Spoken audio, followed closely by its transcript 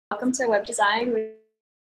Welcome to Web Design with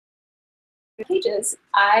Pages.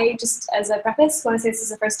 I just, as a preface, want to say this is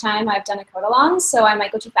the first time I've done a code along, so I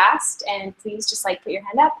might go too fast, and please just like put your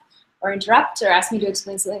hand up or interrupt or ask me to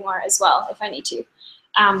explain something more as well if I need to.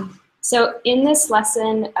 So in this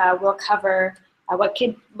lesson, we'll cover what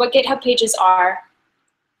GitHub Pages are,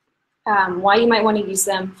 why you might want to use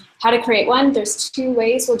them, how to create one. There's two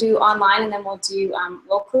ways. We'll do online, and then we'll do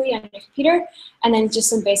locally on your computer, and then just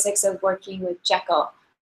some basics of working with Jekyll.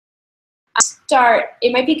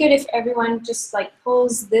 It might be good if everyone just like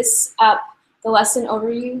pulls this up, the lesson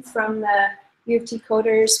overview from the U of T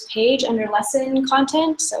Coders page under lesson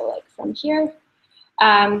content, so like from here.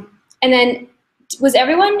 And then was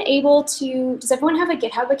everyone able to, does everyone have a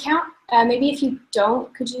GitHub account? Maybe if you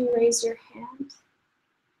don't, could you raise your hand?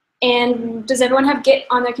 And does everyone have Git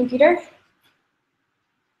on their computer?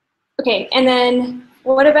 Okay, and then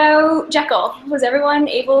what about Jekyll? Was everyone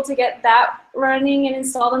able to get that running and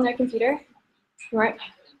installed on their computer? Right.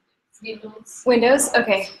 Windows. Windows.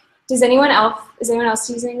 Okay. Is anyone else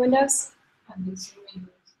using Windows? I'm using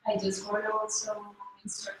Windows. I just want to also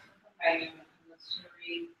instruction from writing. I'm not sure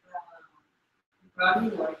if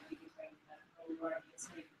programming or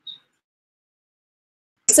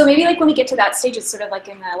so maybe like when we get to that stage, it's sort of like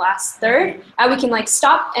in the last third, we can like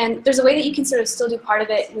stop, and there's a way that you can sort of still do part of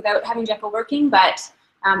it without having Jekyll working, but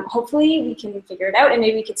hopefully we can figure it out, and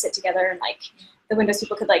maybe we could sit together and like the Windows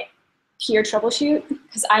people could like peer troubleshoot,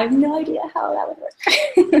 because I have no idea how that would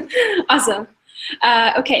work. Awesome.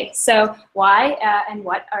 Okay, so why and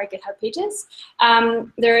what are GitHub Pages?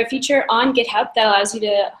 They're a feature on GitHub that allows you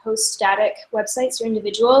to host static websites or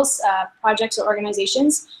individuals, projects, or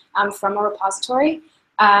organizations from a repository.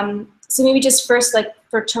 So maybe just first, like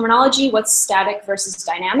for terminology, what's static versus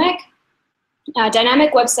dynamic?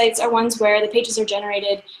 Dynamic websites are ones where the pages are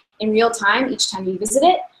generated in real time each time you visit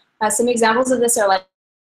it. Some examples of this are like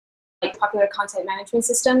popular content management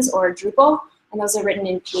systems or Drupal, and those are written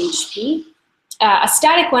in PHP. A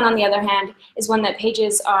static one, on the other hand, is one that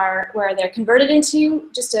pages are where they're converted into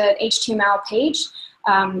just an HTML page,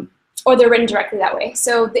 or they're written directly that way.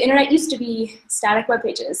 So the internet used to be static web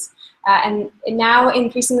pages, and it now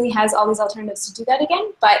increasingly has all these alternatives to do that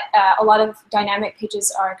again, but a lot of dynamic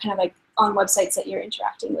pages are kind of like on websites that you're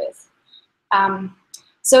interacting with.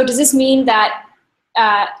 So does this mean that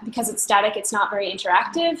because it's static, it's not very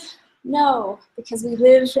interactive? No, because we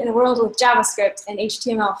live in a world with JavaScript and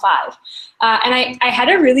HTML5. And I had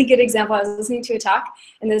a really good example. I was listening to a talk,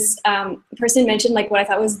 and this person mentioned like what I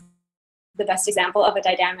thought was the best example of a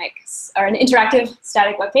dynamic or an interactive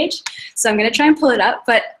static web page. So I'm going to try and pull it up,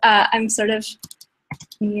 but I'm sort of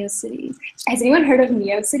NeoCities. Has anyone heard of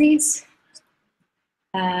NeoCities?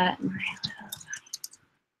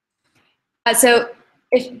 So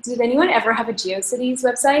did anyone ever have a GeoCities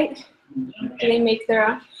website? Do they make their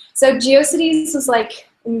own? So GeoCities was like,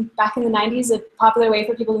 back in the 90s, a popular way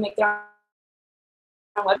for people to make their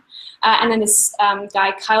own web. And then this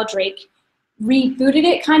guy, Kyle Drake, rebooted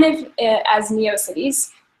it kind of as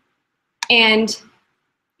NeoCities. And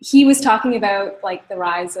he was talking about like the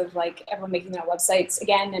rise of like everyone making their own websites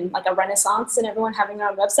again, and like a renaissance and everyone having their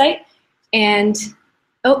own website. And,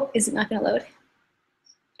 oh, is it not going to load?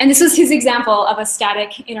 And this was his example of a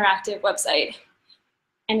static interactive website.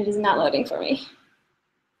 And it is not loading for me.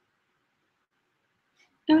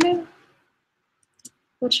 Oh no.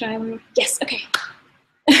 We'll try one more. Yes, okay.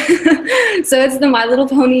 So it's the My Little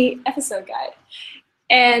Pony episode guide.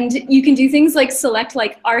 And you can do things like select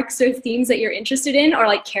like arcs or themes that you're interested in, or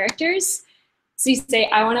like characters. So you say,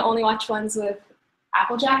 I want to only watch ones with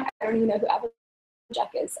Applejack. I don't even know who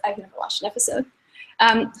Applejack is. I've never watched an episode.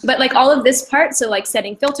 But like all of this part, so like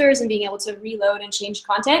setting filters and being able to reload and change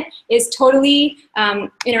content is totally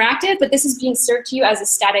interactive, but this is being served to you as a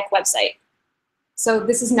static website. So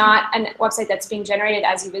this is not a website that's being generated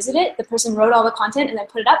as you visit it. The person wrote all the content and then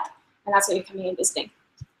put it up, and that's what you're coming and visiting.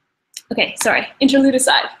 Okay, sorry, interlude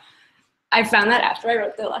aside. I found that after I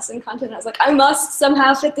wrote the lesson content. I was like, I must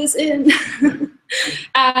somehow fit this in.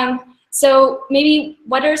 So maybe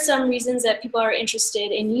what are some reasons that people are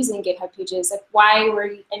interested in using GitHub Pages? Like why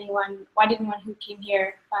did anyone who came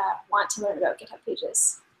here want to learn about GitHub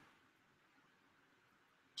Pages?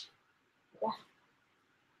 Yeah.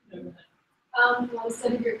 my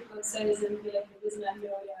study group website is in GitHub Pages and I have no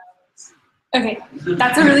idea how it works. Okay,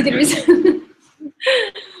 that's a really good reason.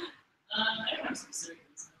 I don't have specific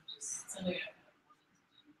reasons, just something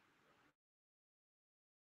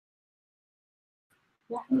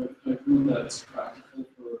Yeah. I feel that's practical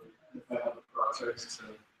for if I have a project to,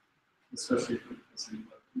 especially for considering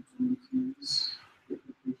people use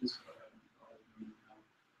GitHub Pages, but I haven't.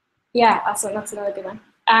 Yeah, awesome. That's another good one.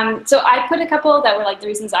 So I put a couple that were like the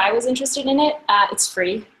reasons I was interested in it. It's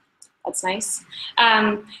free. That's nice.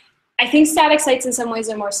 I think static sites in some ways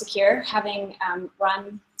are more secure, having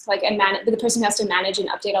run like the person who has to manage and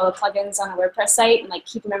update all the plugins on a WordPress site and like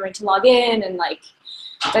keep remembering to log in, and like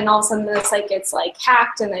then all of a sudden the site gets like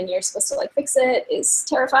hacked and then you're supposed to like fix it is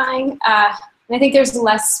terrifying. And I think there's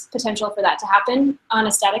less potential for that to happen on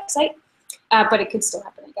a static site, but it could still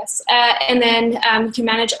happen, I guess. And then you can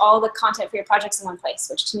manage all the content for your projects in one place,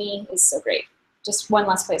 which to me is so great. Just one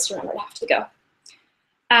less place to remember to have to go.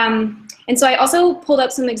 And so I also pulled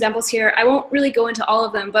up some examples here. I won't really go into all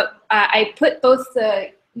of them, but I put both the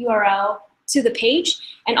URL to the page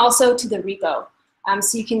and also to the repo.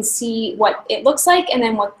 So you can see what it looks like and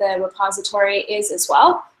then what the repository is as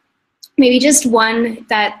well. Maybe just one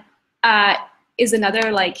that is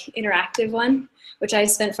another like interactive one, which I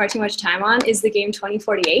spent far too much time on, is the game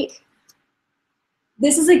 2048.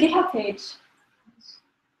 This is a GitHub page.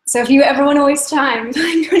 So if you ever want to waste time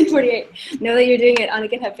playing 2048, know that you're doing it on a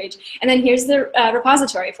GitHub page. And then here's the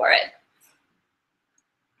repository for it.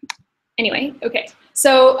 Anyway, okay.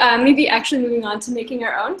 So maybe actually moving on to making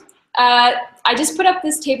our own. I just put up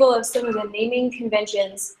this table of some of the naming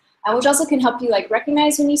conventions, which also can help you like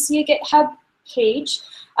recognize when you see a GitHub page.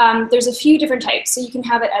 There's a few different types. So you can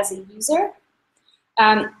have it as a user.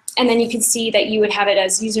 And then you can see that you would have it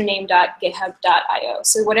as username.github.io.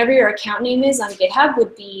 So whatever your account name is on GitHub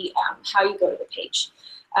would be how you go to the page.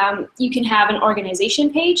 You can have an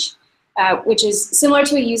organization page, which is similar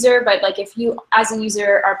to a user, but like if you, as a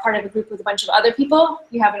user, are part of a group with a bunch of other people,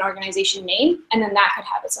 you have an organization name, and then that could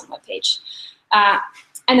have its own web page.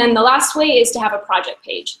 And then the last way is to have a project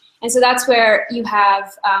page. And so that's where you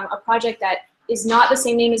have a project that is not the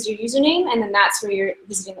same name as your username, and then that's where you're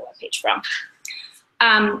visiting the web page from.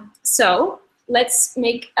 So let's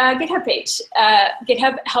make a GitHub page.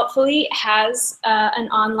 GitHub helpfully has an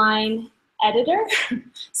online editor,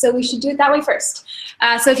 so we should do it that way first.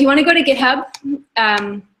 So if you want to go to GitHub,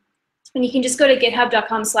 and you can just go to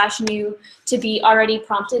github.com/new to be already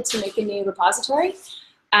prompted to make a new repository.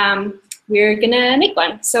 We're gonna make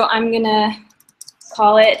one. So I'm gonna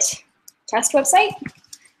call it test website.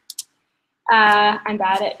 I'm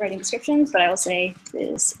bad at writing descriptions, but I will say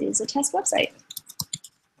this is a test website.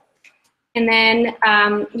 And then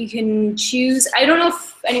you can choose, I don't know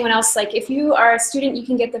if anyone else, like if you are a student, you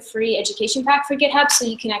can get the free education pack for GitHub, so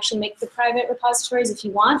you can actually make the private repositories if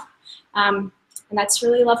you want. And that's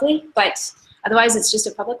really lovely, but otherwise it's just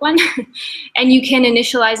a public one. And you can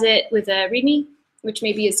initialize it with a README, which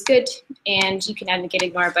maybe is good, and you can add a git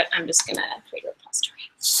ignore, but I'm just gonna create a repository.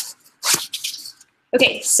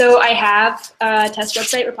 Okay, so I have a test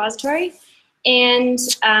website repository, and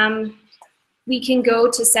we can go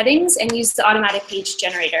to settings and use the automatic page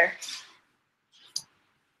generator.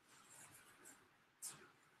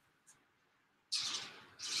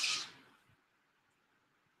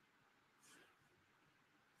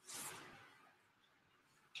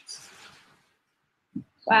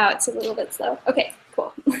 Wow, it's a little bit slow. Okay,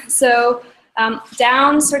 cool. So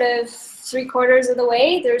down sort of 3/4 of the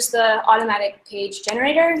way, there's the automatic page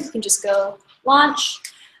generator. You can just go launch,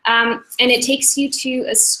 and it takes you to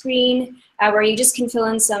a screen where you just can fill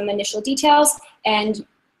in some initial details and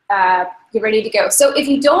get ready to go. So if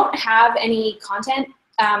you don't have any content,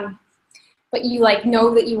 but you like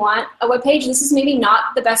know that you want a web page, this is maybe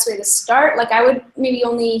not the best way to start. Like I would maybe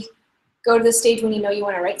only go to the stage when you know you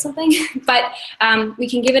want to write something, but we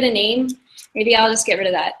can give it a name. Maybe I'll just get rid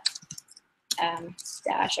of that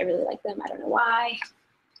dash. I really like them. I don't know why.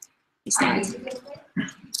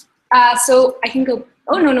 So I can go,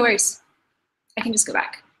 oh, no worries. I can just go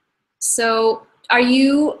back. So are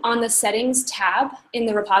you on the settings tab in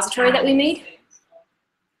the repository that we made?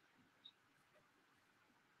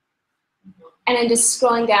 And then just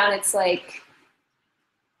scrolling down, it's like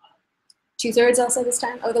 2/3 also this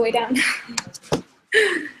time, oh, the way down.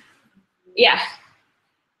 Yeah.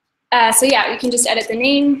 So yeah, you can just edit the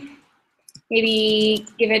name, maybe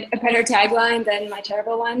give it a better tagline than my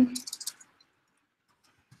terrible one.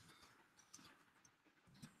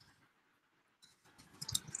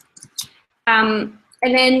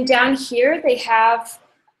 And then down here, they have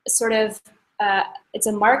sort of, it's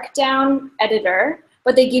a markdown editor,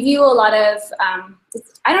 but they give you a lot of,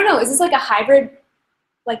 I don't know, is this like a hybrid,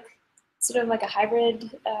 like sort of like a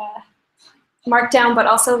hybrid markdown, but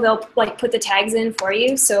also they'll like put the tags in for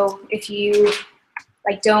you. So if you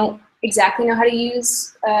like don't exactly know how to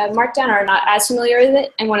use markdown or are not as familiar with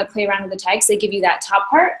it and want to play around with the tags, they give you that top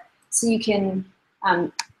part so you can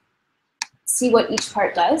see what each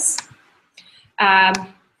part does.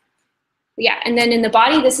 Yeah, and then in the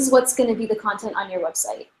body, this is what's going to be the content on your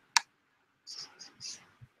website.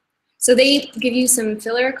 So they give you some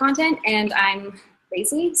filler content, and I'm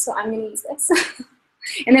lazy, so I'm going to use this.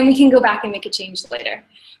 And then we can go back and make a change later.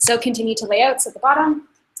 So continue to layouts at the bottom.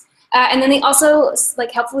 And then they also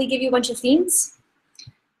like helpfully give you a bunch of themes.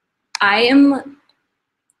 I am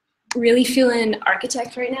really feeling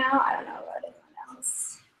architect right now. I don't know about anyone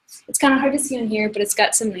else. It's kind of hard to see on here, but it's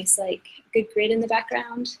got some nice like good grid in the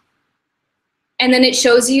background. And then it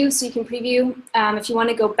shows you, so you can preview. If you want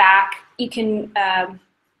to go back, you can, I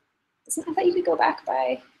thought you could go back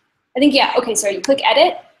by, I think, yeah, okay, sorry, you click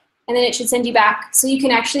edit, and then it should send you back. So you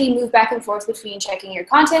can actually move back and forth between checking your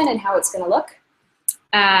content and how it's going to look.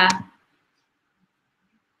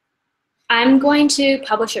 I'm going to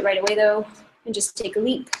publish it right away, though, and just take a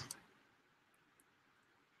leap.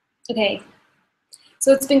 Okay,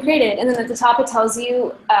 so it's been created, and then at the top it tells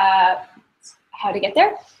you how to get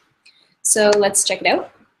there. So let's check it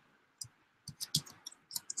out.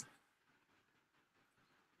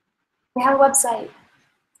 We have a website.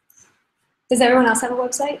 Does everyone else have a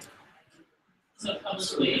website? So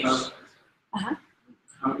publish page. Uh-huh.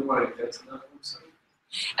 How do I get to that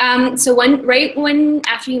website? So right when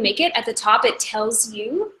after you make it, at the top it tells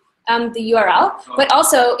you the URL. But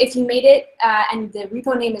also, if you made it and the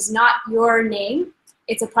repo name is not your name,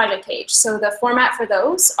 it's a project page. So the format for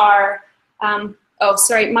those are, oh,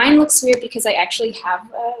 sorry, mine looks weird because I actually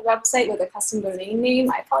have a website with a custom domain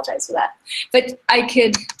name. I apologize for that. But I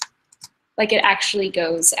could, like, it actually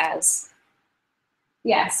goes as,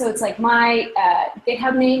 yeah, so it's like my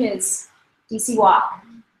GitHub name is DCWalk,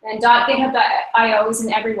 and .github.io is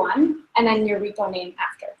in everyone, and then your repo name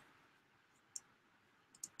after.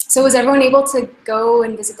 So was everyone able to go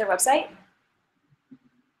and visit their website?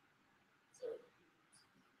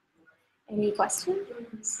 Any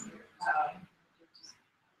questions?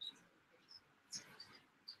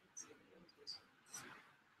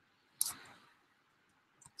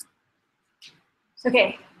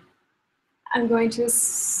 Okay, I'm going to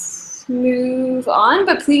move on,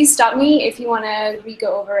 but please stop me if you want to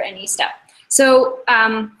re-go over any step. So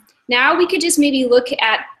now we could just maybe look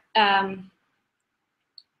at,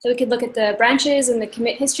 so we could look at the branches and the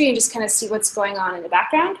commit history and just kind of see what's going on in the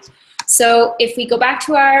background. So if we go back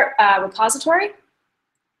to our repository,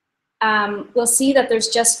 we'll see that there's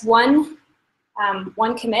just one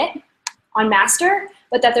commit on master,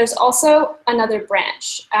 but that there's also another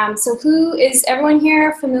branch. So is everyone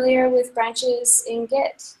here familiar with branches in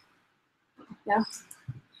Git? No?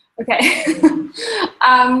 Okay.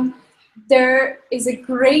 There is a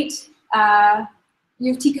great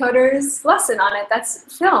U of T Coders lesson on it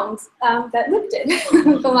that's filmed that Luke did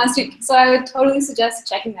from last week. So I would totally suggest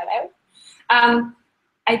checking that out.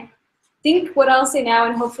 I think what I'll say now,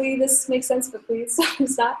 and hopefully this makes sense, but please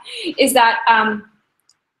it's not, is that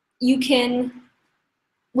you can,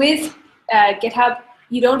 with GitHub,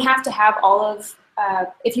 you don't have to have all of,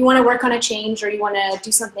 if you want to work on a change or you want to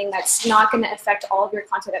do something that's not going to affect all of your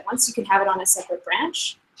content at once, you can have it on a separate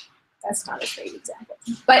branch. That's not a great example.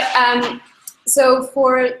 But so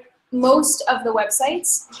for most of the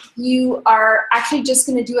websites, you are actually just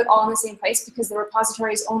going to do it all in the same place because the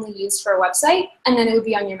repository is only used for a website, and then it would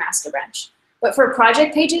be on your master branch. But for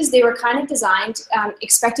project pages, they were kind of designed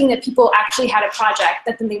expecting that people actually had a project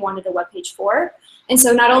that then they wanted a web page for. And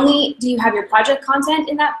so not only do you have your project content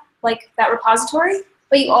in that, like that repository,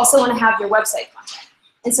 but you also want to have your website content.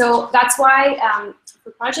 And so that's why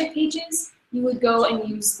for project pages, you would go and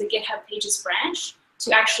use the GitHub Pages branch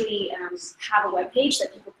to actually have a web page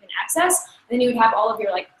that people can access. And then you would have all of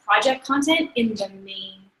your like project content in the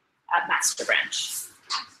main master branch.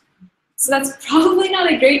 So that's probably not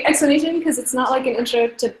a great explanation because it's not like an intro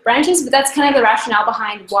to branches, but that's kind of the rationale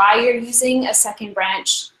behind why you're using a second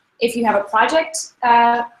branch if you have a project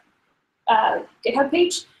GitHub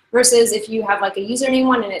page versus if you have like a username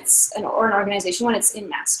one and it's or an organization one, it's in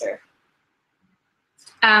master.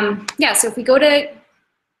 Yeah, so if we go to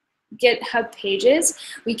GitHub Pages,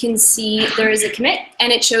 we can see there is a commit,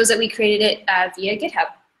 and it shows that we created it via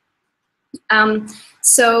GitHub.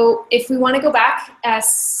 So if we want to go back,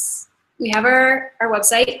 we have our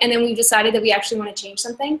website, and then we've decided that we actually want to change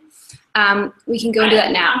something. We can go and do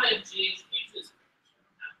that now.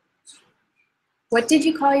 What did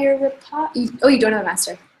you call your repo? Oh, you don't have a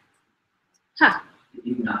master. Huh.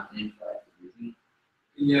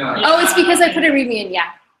 Yeah. Oh, it's because I put a README in,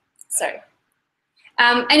 yeah. Sorry.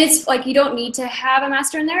 And it's like you don't need to have a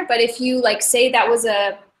master in there, but if you like say that was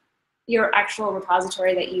your actual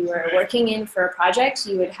repository that you were working in for a project,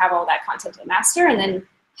 you would have all that content in master and then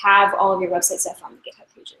have all of your website stuff on the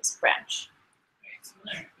GitHub Pages branch.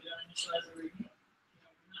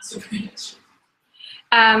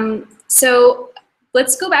 So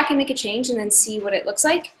let's go back and make a change and then see what it looks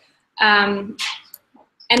like. And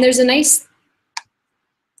there's a nice,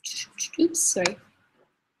 oops, sorry.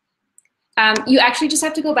 You actually just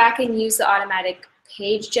have to go back and use the automatic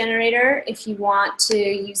page generator if you want to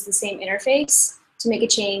use the same interface to make a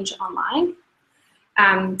change online.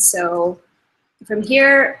 So from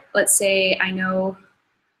here, let's say I know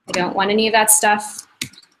I don't want any of that stuff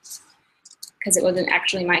because it wasn't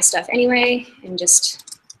actually my stuff anyway, and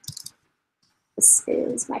just, this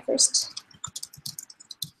is my first.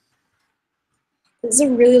 This is a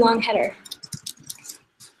really long header.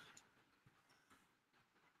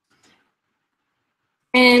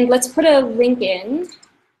 And let's put a link in.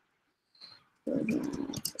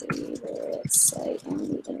 Favorite site on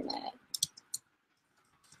the internet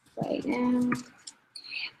right now.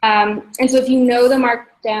 And so if you know the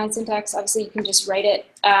markdown syntax, obviously you can just write it.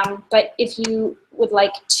 But if you would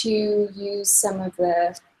like to use some of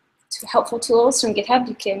the helpful tools from GitHub,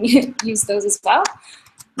 you can use those as well.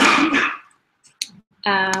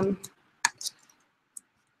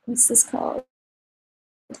 What's this called?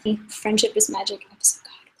 Friendship is Magic episode.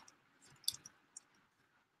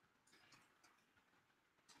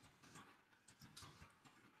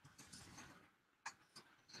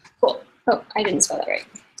 Cool. Oh, I didn't spell that right.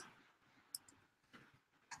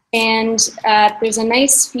 And there's a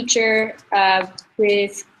nice feature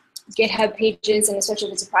with GitHub Pages, and especially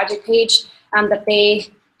if it's a project page, that they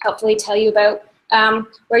helpfully tell you about,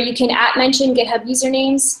 where you can mention GitHub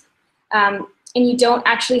usernames, and you don't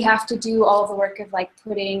actually have to do all the work of like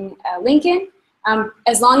putting a link in,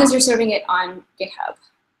 as long as you're serving it on GitHub.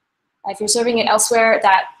 If you're serving it elsewhere,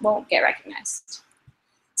 that won't get recognized.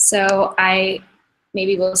 So I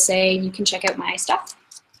maybe will say you can check out my stuff.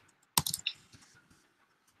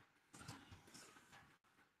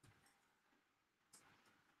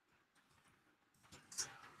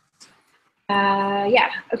 Yeah,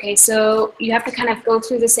 okay, so you have to kind of go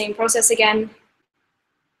through the same process again.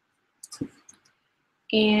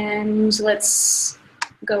 And let's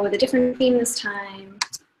go with a different theme this time.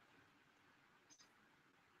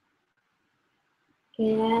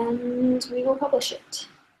 And we will publish it.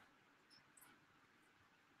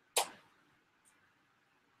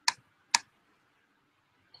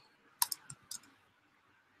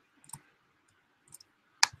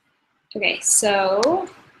 Okay, so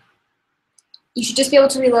you should just be able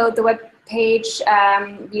to reload the web page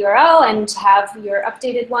URL and have your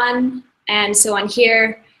updated one. And so on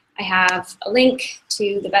here, I have a link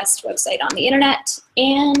to the best website on the internet,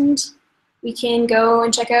 and we can go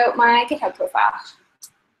and check out my GitHub profile.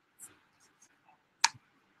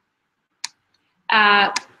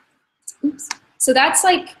 Oops. So that's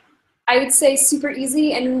like, I would say, super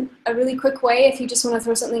easy and a really quick way if you just want to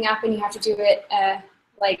throw something up and you have to do it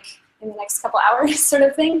like in the next couple hours sort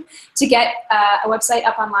of thing to get a website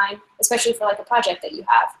up online, especially for like a project that you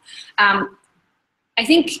have. I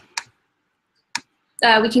think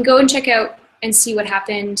we can go and check out and see what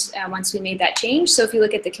happened once we made that change. So if you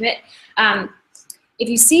look at the commit, if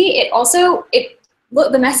you see it also,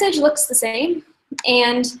 the message looks the same.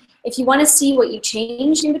 And if you want to see what you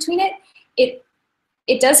changed in between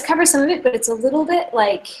it does cover some of it, but it's a little bit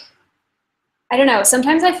like, I don't know,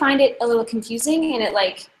 sometimes I find it a little confusing, and it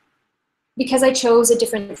like, because I chose a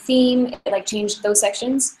different theme, it like changed those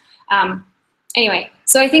sections. Anyway,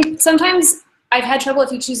 so I think sometimes I've had trouble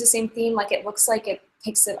if you choose the same theme, like it looks like it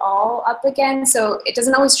picks it all up again. So it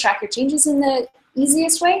doesn't always track your changes in the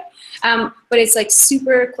easiest way, but it's like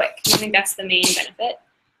super quick. I think that's the main benefit.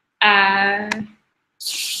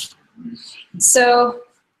 So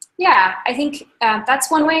yeah, I think that's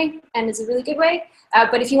one way, and it's a really good way.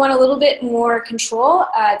 But if you want a little bit more control,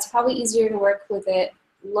 it's probably easier to work with it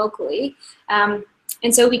locally. And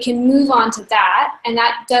so we can move on to that, and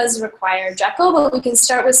that does require Jekyll, but we can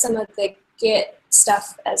start with some of the Git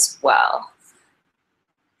stuff as well.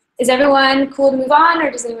 Is everyone cool to move on,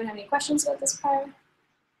 or does anyone have any questions about this part?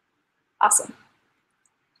 Awesome.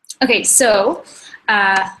 Okay, so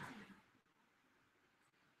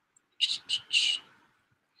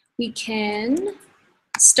we can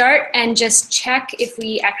start and just check if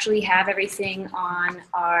we actually have everything on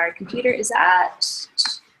our computer. Is that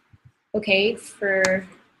okay for,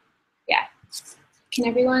 yeah. Can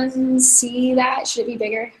everyone see that? Should it be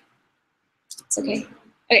bigger? It's okay.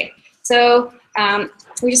 Okay, so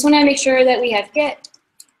we just want to make sure that we have Git.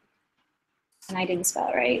 And I didn't spell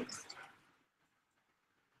it right.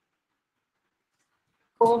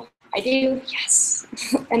 Cool, I do, yes.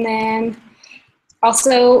 And then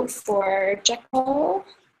also for Jekyll.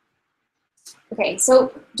 Okay,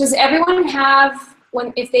 so does everyone have,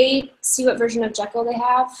 if they see what version of Jekyll they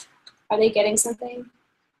have, are they getting something?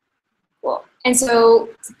 Cool. And so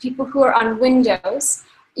people who are on Windows,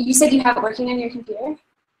 You said you have it working on your computer?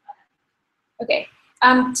 Okay.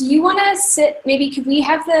 Do you want to sit, maybe could we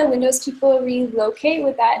have the Windows people relocate?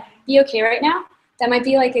 Would that be okay right now? That might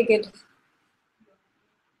be like a good.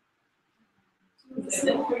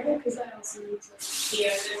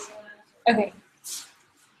 Okay.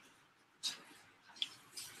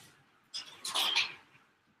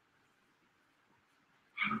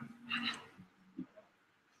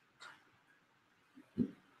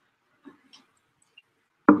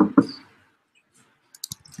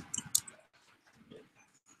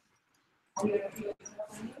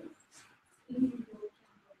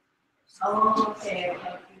 Oh, okay.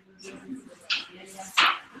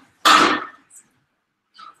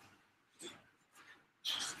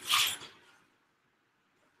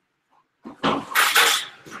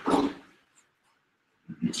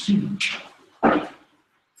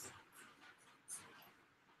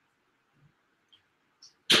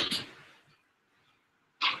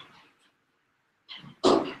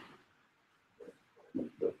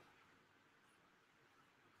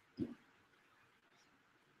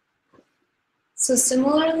 So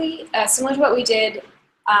similarly, similar to what we did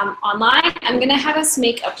online, I'm going to have us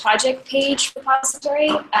make a project page repository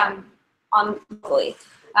on locally.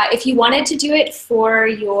 If you wanted to do it for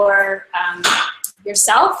your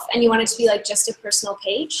yourself and you want it to be like just a personal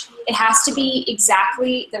page, it has to be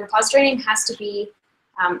exactly, the repository name has to be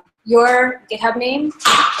your GitHub name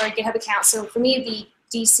or GitHub account. So for me, it'd be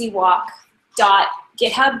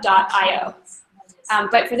dcwalk.github.io.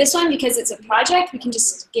 But for this one, because it's a project, we can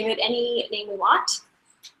just give it any name we want.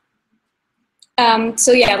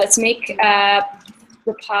 So yeah, let's make a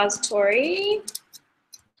repository.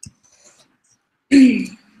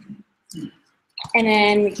 And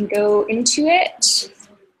then we can go into it.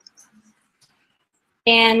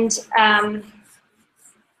 And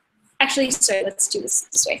actually, sorry, let's do this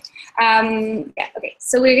way. Yeah, okay,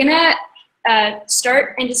 so we're gonna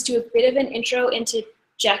start and just do a bit of an intro into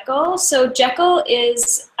Jekyll. So Jekyll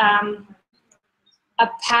is a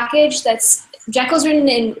package that's, Jekyll's written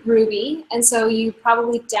in Ruby, and so you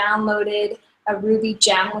probably downloaded a Ruby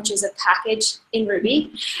gem, which is a package in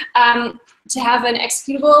Ruby, to have an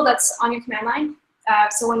executable that's on your command line.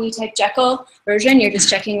 So when you type Jekyll version, you're just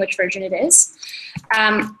checking which version it is.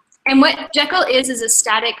 And what Jekyll is a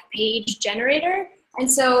static page generator, and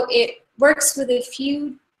so it works with a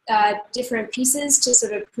few different pieces to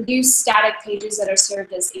sort of produce static pages that are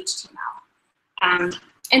served as HTML.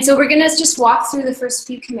 And so we're going to just walk through the first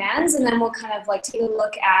few commands, and then we'll kind of like take a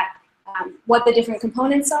look at what the different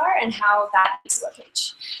components are and how that makes a web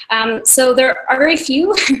page. So there are very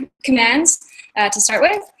few commands to start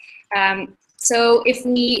with. So if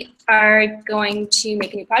we are going to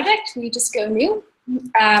make a new project, we just go new,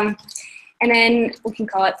 and then we can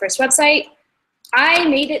call it first website. I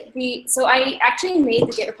made it so I actually made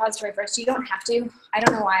the Git repository first. You don't have to. I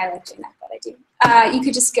don't know why I like doing that, but I do. You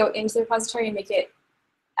could just go into the repository and make it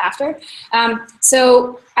after.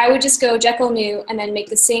 So I would just go Jekyll new and then make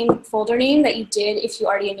the same folder name that you did if you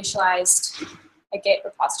already initialized a Git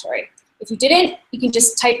repository. If you didn't, you can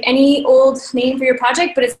just type any old name for your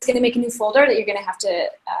project, but it's going to make a new folder that you're going to have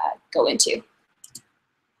to go into.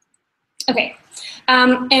 Okay.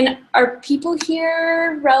 And are people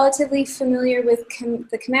here relatively familiar with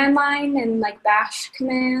the command line and like bash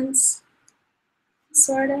commands?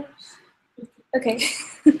 Sort of? Okay.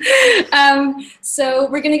 So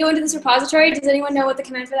we're going to go into this repository. Does anyone know what the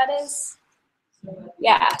command for that is?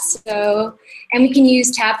 Yeah, so, and we can use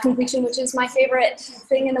tab completion, which is my favorite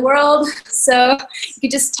thing in the world. So you could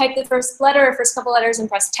just type the first letter or first couple letters and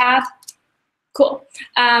press tab. Cool.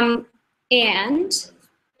 And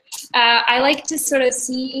I like to sort of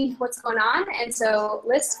see what's going on. And so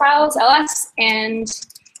list files, ls, and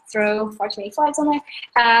throw far too many flags on there.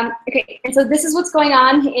 Okay, and so this is what's going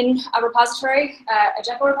on in a repository, a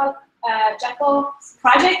Jekyll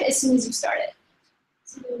project as soon as you start it.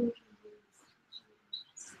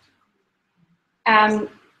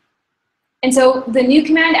 And so the new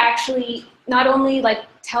command actually not only like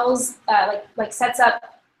tells, like sets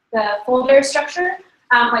up the folder structure,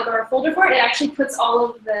 or a folder for it, it actually puts all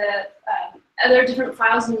of the other different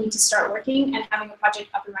files you need to start working and having a project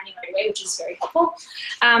up and running right away, which is very helpful.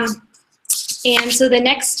 And so the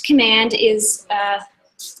next command is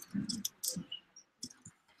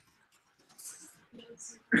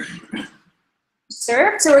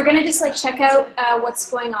serve. So we're going to just like check out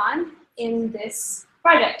what's going on in this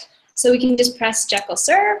project. So we can just press Jekyll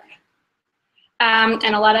serve, and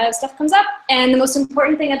a lot of stuff comes up. And the most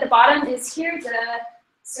important thing at the bottom is here, the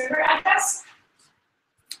server address.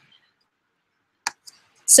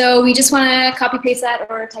 So we just want to copy paste that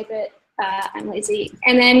or type it. I'm lazy.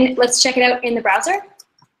 And then let's check it out in the browser.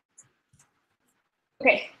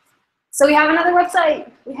 Okay, so we have another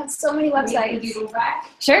website. We have so many Could websites. you go back?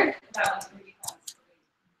 Sure. That was pretty fast.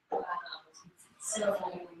 So,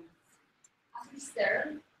 is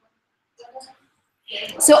there?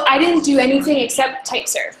 So I didn't do anything except type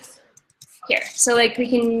serve here. So like we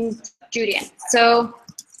can do it again. So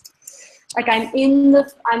like I'm in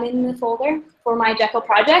the folder for my Jekyll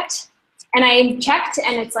project, and I checked,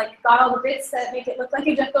 and it's like got all the bits that make it look like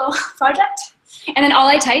a Jekyll project. And then all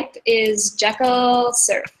I type is Jekyll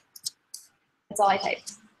serve. That's all I type.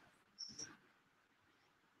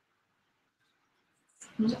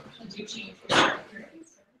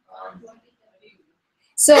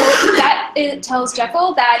 So that it tells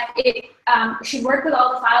Jekyll that it should work with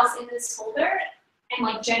all the files in this folder and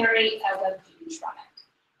like generate a web page from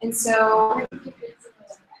it. And so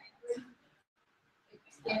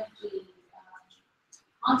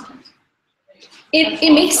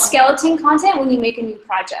it makes skeleton content when you make a new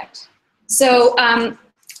project. So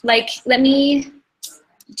like let me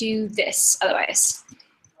do this otherwise.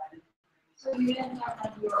 So you didn't have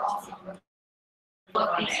that you were also.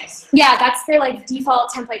 Yeah, that's their like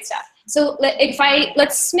default template stuff. So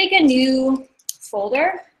let's make a new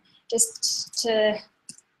folder just to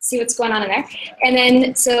see what's going on in there. And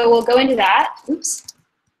then so we'll go into that. Oops.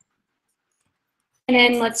 And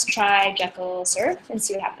then let's try Jekyll serve and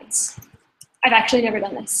see what happens. I've actually never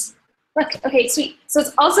done this. Look, okay, sweet. So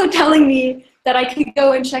it's also telling me that I could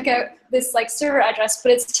go and check out this like server address,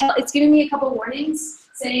 but it's giving me a couple warnings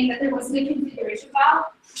saying that there wasn't a configuration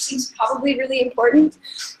file, which seems probably really important.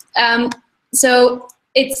 So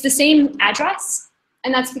it's the same address,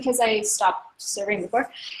 and that's because I stopped serving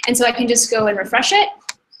before. And so I can just go and refresh it,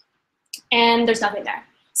 and there's nothing there.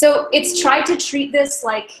 So it's tried to treat this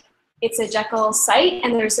like it's a Jekyll site,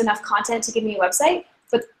 and there's enough content to give me a website,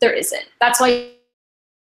 but there isn't. That's why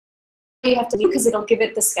you have to do, because it'll give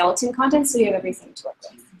it the skeleton content, so you have everything to work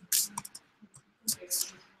with.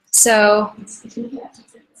 So,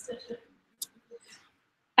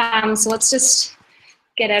 so let's just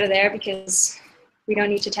get out of there because we don't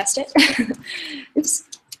need to test it. Oops.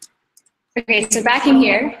 Okay, so back in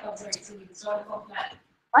here.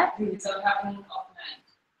 What?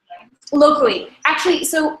 Locally. Actually,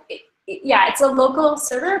 so yeah, it's a local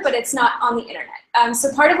server, but it's not on the internet.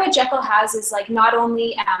 So part of what Jekyll has is like not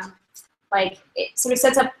only like it sort of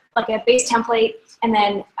sets up like a base template and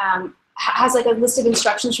then has like a list of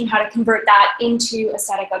instructions from how to convert that into a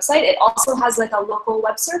static website. It also has like a local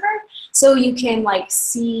web server, so you can like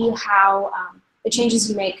see how the changes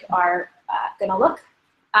you make are gonna look.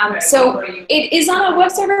 So it is on a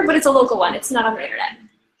web server, but it's a local one. It's not on the internet,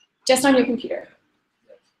 just on your computer.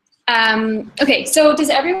 Okay, so does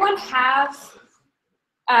everyone have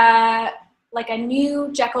like a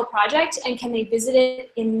new Jekyll project, and can they visit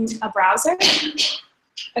it in a browser?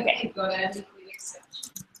 Okay.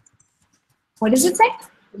 What does it say?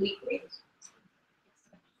 Liquid.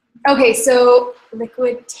 Okay, so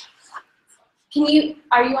liquid.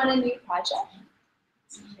 Are you on a new project?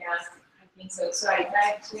 Yeah, I think so. So I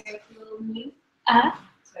tried to upload new. Uh-huh.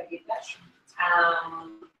 So I did that.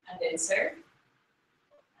 And then serve.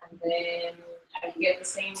 And then I get the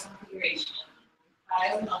same configuration.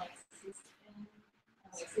 File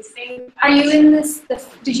non-existing. Are you in this?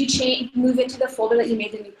 Did you move it to the folder that you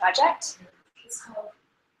made the new project? It's called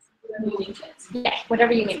Yeah,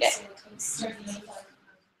 whatever you named it.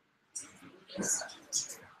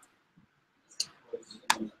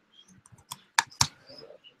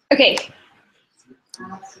 Okay.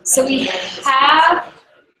 So we have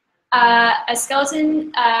a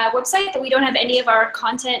skeleton website, but we don't have any of our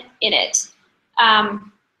content in it.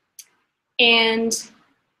 And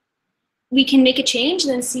we can make a change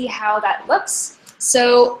and then see how that looks.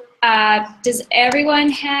 So does everyone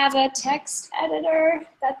have a text editor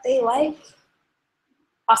that they like?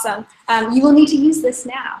 Awesome. You will need to use this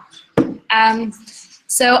now.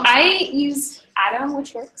 So I use Atom,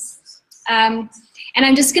 which works. And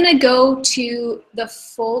I'm just going to go to the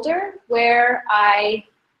folder where I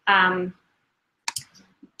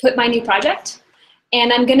put my new project.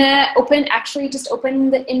 And I'm going to just open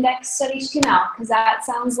the index.html, because that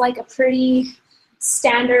sounds like a pretty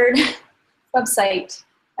standard website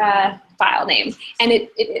file name. And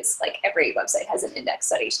it is, like every website has an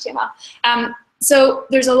index.html. So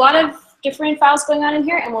there's a lot of different files going on in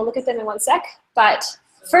here, and we'll look at them in one sec. But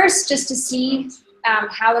first, just to see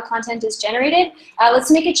how the content is generated, let's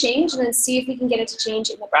make a change and then see if we can get it to change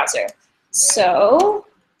in the browser. So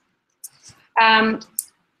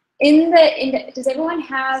does everyone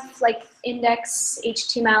have like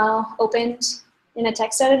index.html opened in a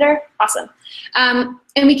text editor? Awesome. And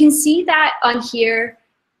we can see that on here,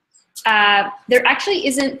 there actually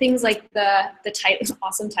isn't things like the title,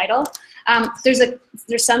 awesome title.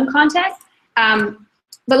 There's some content,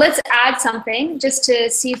 but let's add something just to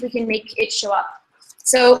see if we can make it show up.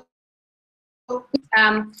 So,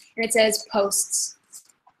 and it says posts.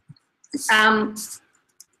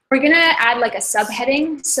 We're gonna add like a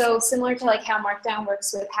subheading, so similar to like how Markdown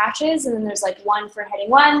works with hashes, and then there's like 1 for heading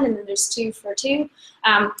 1, and then there's 2 for 2,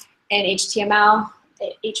 and HTML,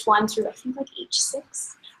 H1 through I think like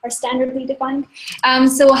H6 are standardly defined.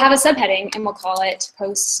 So we'll have a subheading, and we'll call it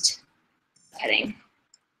post heading,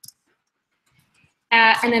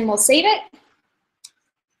 and then we'll save it.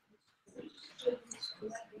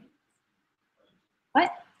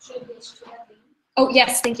 What? Oh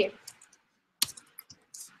yes, thank you.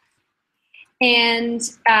 And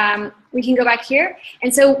we can go back here.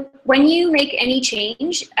 And so when you make any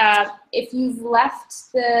change, if you've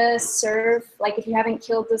left the serve, like if you haven't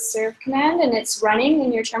killed the serve command and it's running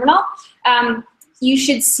in your terminal, you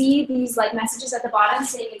should see these like messages at the bottom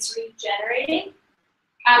saying it's regenerating.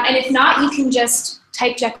 And if not, you can just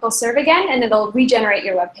type Jekyll serve again and it'll regenerate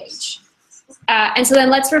your web page. And so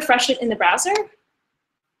then let's refresh it in the browser.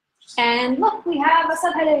 And look, we have a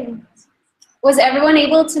subheading. Was everyone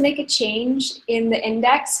able to make a change in the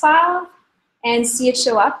index file and see it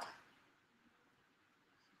show up?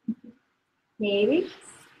 Maybe.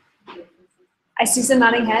 I see some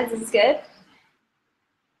nodding heads. This is good.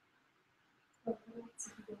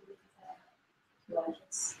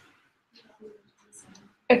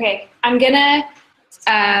 Okay, I'm gonna,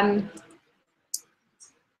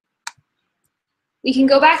 we can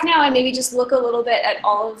go back now and maybe just look a little bit at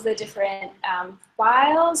all of the different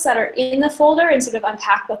files that are in the folder and sort of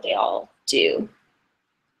unpack what they all do.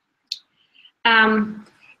 And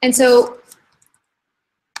so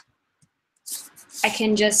I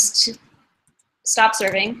can just stop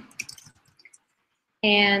serving.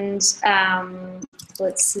 And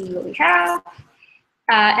let's see what we have.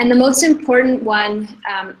 And the most important one,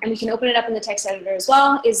 and we can open it up in the text editor as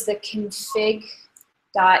well, is the config.yml,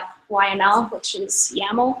 which is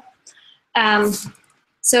YAML.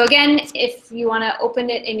 So again, if you want to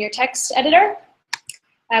open it in your text editor,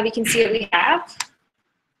 we can see what we have.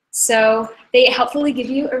 So they helpfully give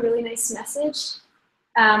you a really nice message.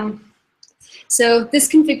 So this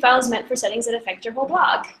config file is meant for settings that affect your whole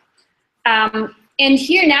blog. And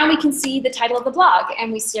here now we can see the title of the blog,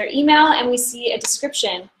 and we see our email, and we see a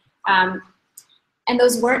description. And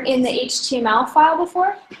those weren't in the HTML file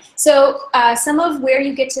before. So some of where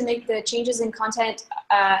you get to make the changes in content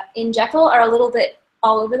in Jekyll are a little bit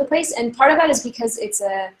all over the place, and part of that is because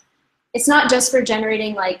it's not just for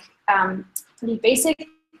generating like pretty basic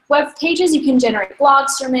web pages. You can generate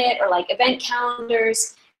blogs from it, or like event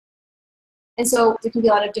calendars. And so there can be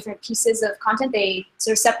a lot of different pieces of content. They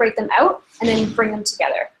sort of separate them out and then bring them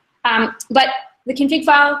together. But the config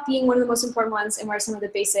file being one of the most important ones, and where some of the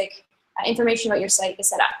basic information about your site is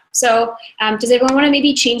set up. So does everyone want to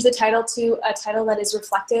maybe change the title to a title that is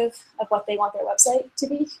reflective of what they want their website to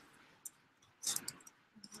be?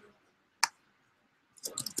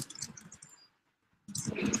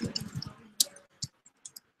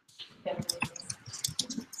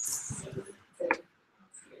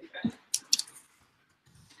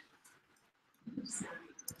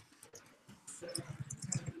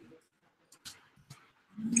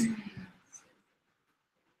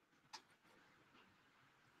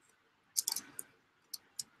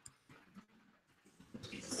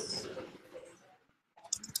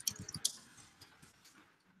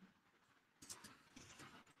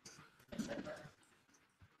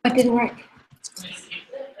 What didn't work?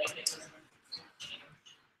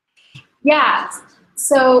 Yeah.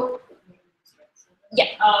 So yeah.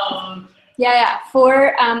 Yeah.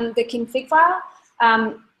 For the config file,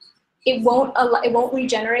 it won't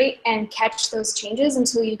regenerate and catch those changes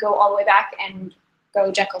until you go all the way back and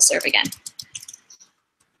go Jekyll serve again.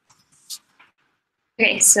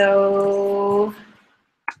 Okay, so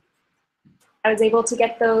I was able to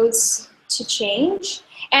get those to change.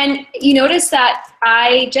 And you notice that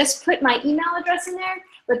I just put my email address in there,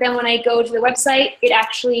 but then when I go to the website, it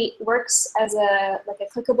actually works as a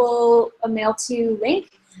clickable mail to link.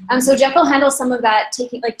 So Jekyll handles some of that,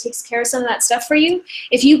 takes care of some of that stuff for you.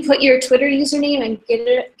 If you put your Twitter username and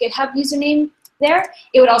GitHub username there,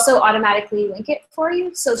 it would also automatically link it for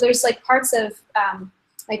you. So there's like parts of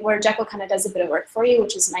like where Jekyll kind of does a bit of work for you,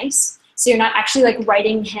 which is nice. So you're not actually like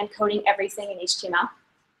writing, hand coding everything in HTML.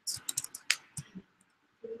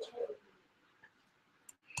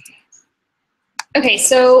 Okay,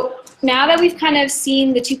 so now that we've kind of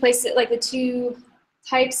seen the two places, like the two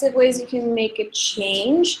types of ways you can make a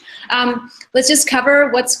change, let's just cover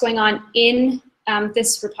what's going on in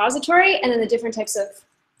this repository and then the different types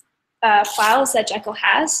of files that Jekyll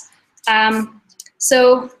has.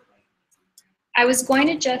 So I was going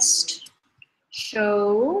to just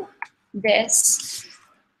show this.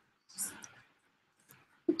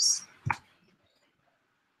 Oops.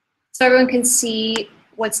 So everyone can see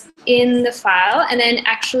what's in the file. And then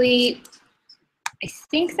actually, I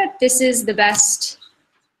think that this is the best.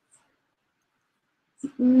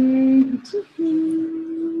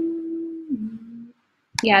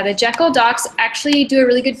 Yeah, the Jekyll docs actually do a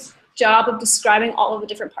really good job of describing all of the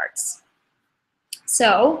different parts.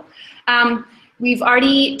 So we've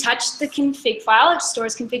already touched the config file. It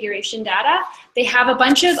stores configuration data. They have a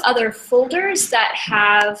bunch of other folders that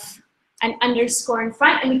have an underscore in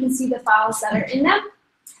front, and we can see the files that are in them.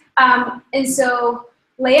 And so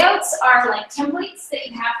layouts are like templates that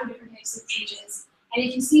you have for different types of pages. And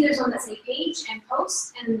you can see there's one that's a page and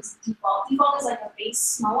post, and this default. Default is like a base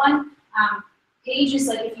small one. Page is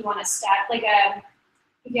like if you want to stack, like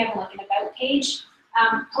if you have like an about page.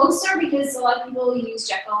 Posts are because a lot of people use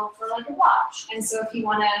Jekyll for like a blog. And so if you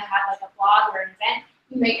want to have like a blog or an event,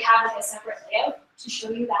 you might have like a separate layout to show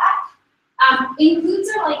you that. Includes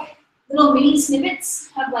are like little mini snippets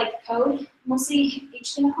of like code, mostly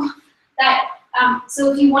HTML. That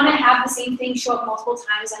so if you want to have the same thing show up multiple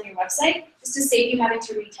times on your website, just to save you having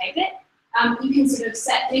to retype it, you can sort of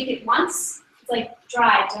make it once. It's like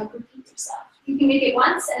dry, don't repeat yourself. You can make it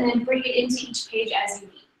once and then bring it into each page as you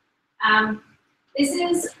need. This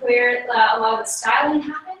is where a lot of the styling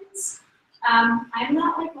happens. I'm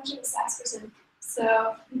not like much of a Sass person,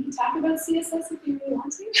 so we can talk about CSS if you really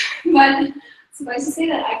want to. But suffice to say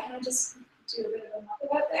that I kind of just do a bit of a muck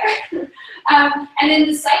about there. And then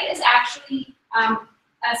the site is actually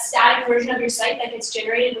a static version of your site that gets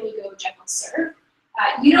generated when you go Jekyll serve.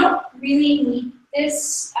 You don't really need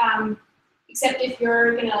this, except if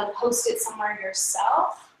you're going to host it somewhere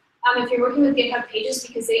yourself. If you're working with GitHub Pages,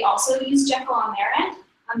 because they also use Jekyll on their end,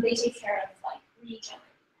 they take care of like regenerating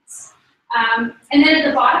this. And then at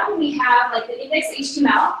the bottom we have like the index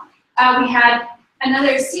HTML. We had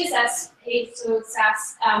another CSS page, so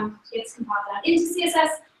Sass gets compiled down into CSS,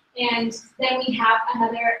 and then we have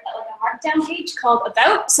another like a markdown page called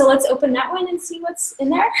About. So let's open that one and see what's in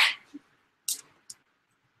there.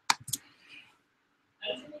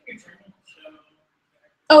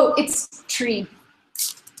 Oh, it's tree.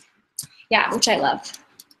 Yeah, which I love.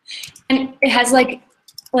 And it has like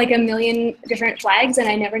a million different flags, and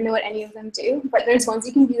I never know what any of them do. But there's ones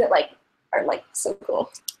you can view that like are like so cool.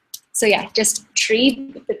 So yeah, just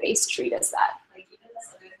tree. The base tree does that.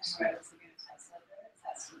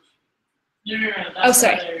 Oh,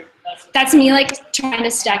 sorry. That's me like trying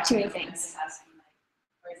to stack too many things.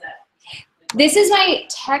 This is my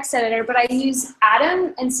text editor, but I use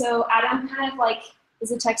Atom, and so Atom kind of like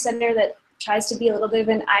is a text editor that tries to be a little bit of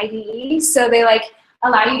an IDE. So they like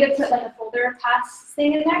allow you to put like a folder path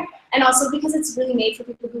thing in there, and also because it's really made for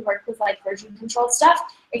people who work with like version control stuff.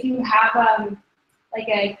 If you have like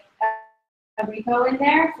a repo in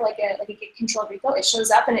there for like a Git controlled repo, it shows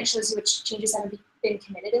up and it shows you which changes have been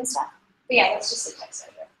committed and stuff. But yeah, that's just a text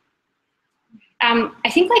editor. I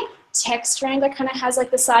think like Text Wrangler kind of has like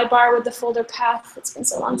the sidebar with the folder path. It's been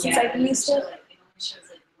so long since I've used it. It only shows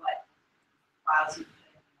like what files you put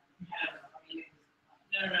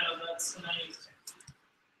in. No, that's when I used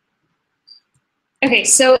it. Okay,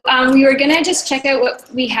 so we were gonna just check out what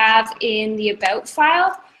we have in the About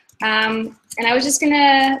file. And I was just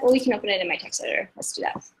gonna, well, we can open it in my text editor. Let's do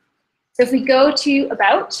that. So if we go to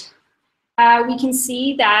About, we can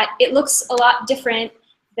see that it looks a lot different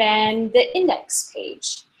than the index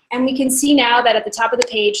page. And we can see now that at the top of the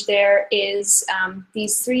page there is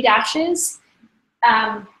these 3 dashes.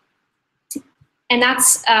 And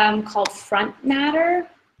that's called front matter.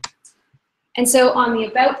 And so on the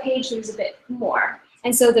About page, there's a bit more.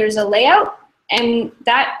 And so there's a layout, and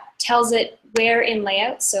that tells it where in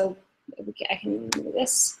layout. So I can do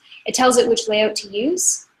this. It tells it which layout to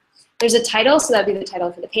use. There's a title, so that would be the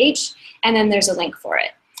title for the page. And then there's a link for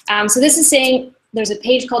it. So this is saying there's a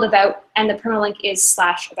page called About, and the permalink is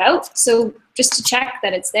 /about. So just to check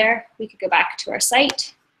that it's there, we could go back to our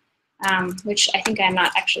site, which I think I'm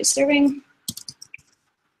not actually serving.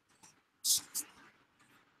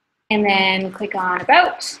 And then click on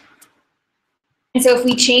About. And so if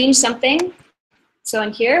we change something, so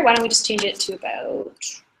in here, why don't we just change it to about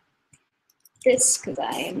this, because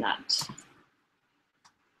I am not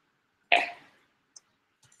there.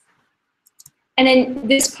 And then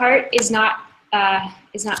this part is not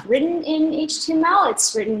written in HTML,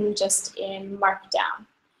 it's written just in Markdown.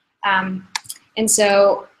 And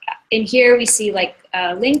so in here we see like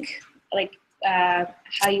a link, like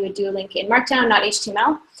how you would do a link in Markdown, not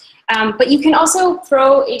HTML. But you can also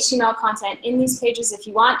throw HTML content in these pages if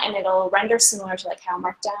you want, and it'll render similar to like how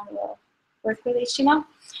Markdown will work with HTML.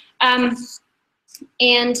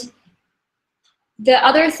 And the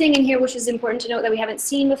other thing in here, which is important to note that we haven't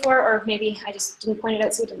seen before, or maybe I just didn't point it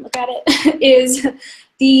out so we didn't look at it, is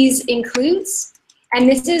these includes. And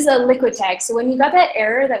this is a liquid tag. So when you got that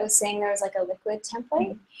error that was saying there was like a liquid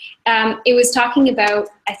template, it was talking about,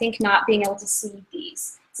 I think, not being able to see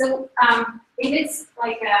these. So if it's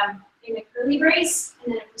like in a curly brace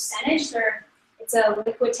and then a percentage, it's a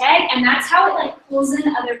liquid tag, and that's how it like pulls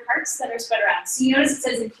in other parts that are spread around. So you notice it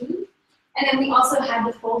says include, and then we also had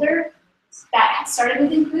the folder that started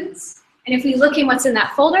with includes. And if we look in what's in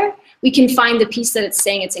that folder, we can find the piece that it's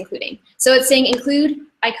saying it's including. So it's saying include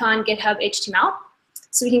icon GitHub HTML.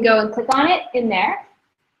 So we can go and click on it in there,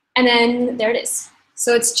 and then there it is.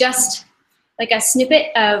 So it's just like a snippet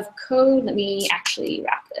of code. Let me actually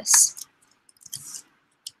wrap this.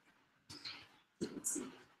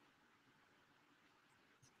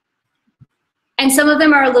 And some of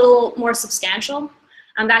them are a little more substantial.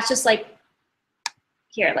 That's just like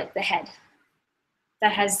here, like the head.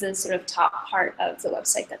 That has the sort of top part of the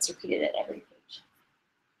website that's repeated at every page.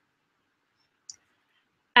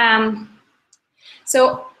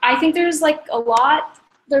 So I think there's like a lot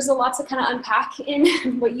to kind of unpack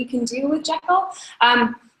in what you can do with Jekyll.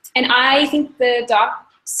 And I think the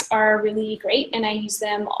docs are really great, and I use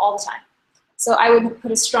them all the time. So I would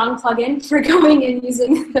put a strong plugin for going and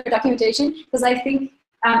using their documentation, because I think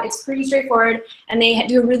it's pretty straightforward, and they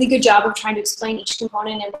do a really good job of trying to explain each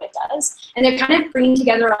component and what it does. And they're kind of bringing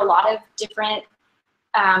together a lot of different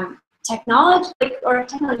technology, or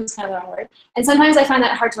technology is kind of the wrong word. And sometimes I find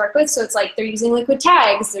that hard to work with. So it's like they're using liquid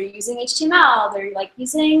tags, they're using HTML, they're like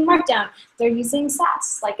using Markdown, they're using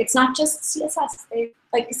Sass. Like it's not just CSS.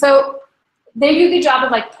 So they do a good job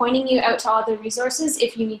of like pointing you out to all the resources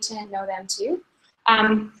if you need to know them too.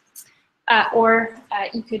 Or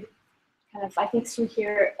you could kind of, I think, through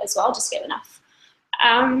here as well, just get enough.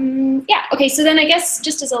 Yeah, okay, so then I guess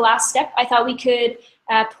just as a last step, I thought we could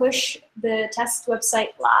push the test website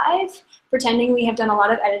live, pretending we have done a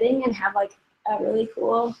lot of editing and have like a really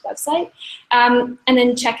cool website, and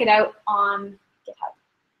then check it out on GitHub.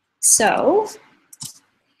 So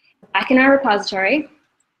back in our repository,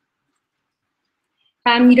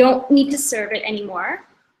 you don't need to serve it anymore.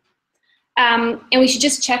 And we should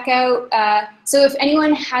just check out, so if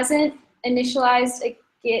anyone hasn't initialized a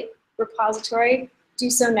Git repository, do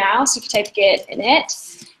so now. So you can type git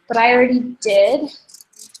init, but I already did.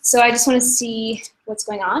 So I just want to see what's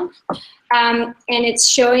going on. And it's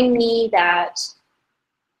showing me that,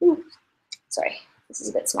 sorry, this is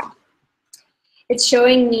a bit small. It's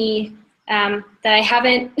showing me that I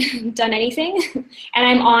haven't done anything, and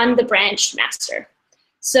I'm on the branch master.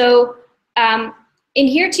 So in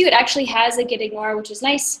here too, it actually has a git ignore, which is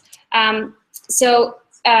nice.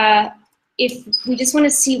 If we just want to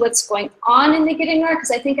see what's going on in the git ignore, because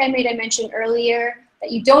I think I made a mention earlier that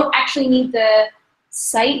you don't actually need the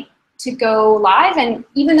site to go live, and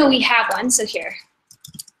even though we have one, so here,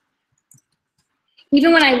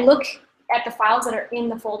 even when I look at the files that are in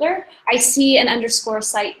the folder, I see an underscore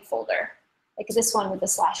site folder, like this one with the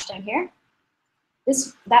slash down here.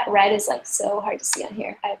 That red is like so hard to see on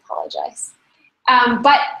here. I apologize.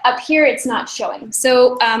 But up here, it's not showing.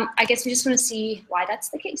 So I guess we just want to see why that's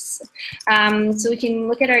the case. So we can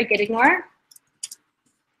look at our git ignore.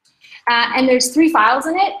 And there's 3 files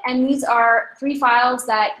in it. And these are 3 files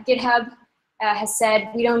that GitHub has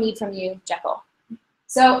said, we don't need from you, Jekyll.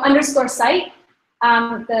 So underscore site,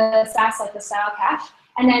 the Sass, like the style cache,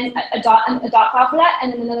 and then a dot file for that,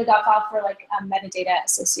 and then another dot file for like metadata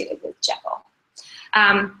associated with Jekyll.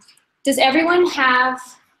 Does everyone have,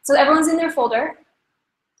 so everyone's in their folder.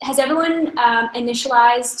 Has everyone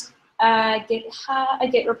initialized a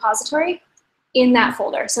Git repository in that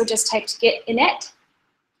folder? So just typed git init.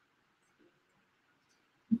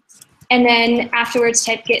 And then afterwards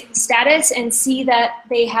type git status and see that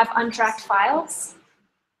they have untracked files.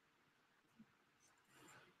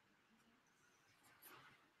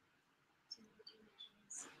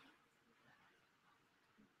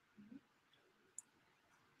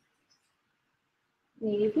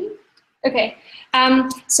 Maybe. Okay.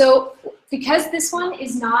 So because this one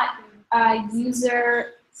is not a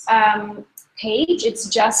user page, it's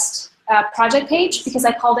just a project page, because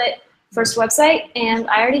I called it first website, and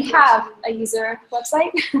I already have a user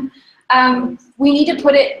website. We need to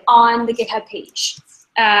put it on the GitHub page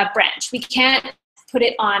branch. We can't put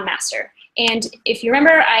it on master. And if you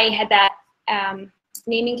remember, I had that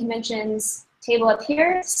naming conventions table up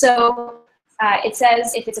here. So it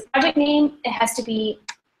says if it's a project name, it has to be,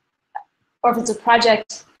 or if it's a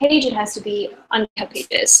project page, it has to be on GitHub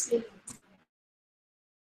Pages.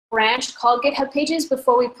 Branch called GitHub Pages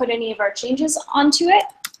before we put any of our changes onto it.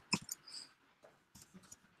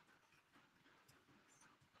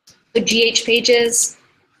 The GH Pages.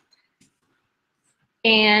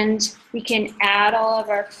 And we can add all of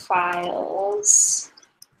our files.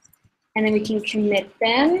 And then we can commit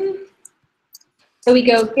them. So we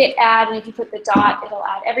go git add, and if you put the dot, it'll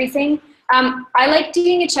add everything. I like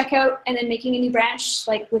doing a checkout and then making a new branch,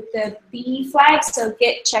 like with the B flag. So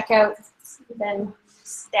git checkout, then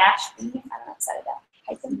dash B. I don't know, is that a dash?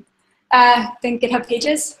 Python. Then GitHub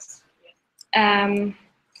Pages.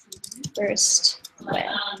 First.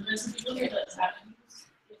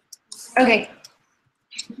 Okay.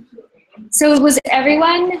 So is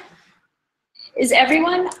everyone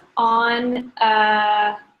on?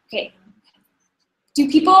 Okay. Do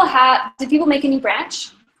people make a new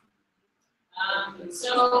branch?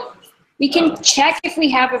 So we can check if we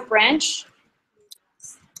have a branch.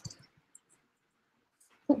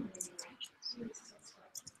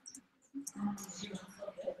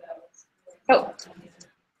 Oh.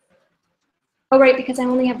 Oh, right, because I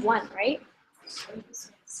only have one, right?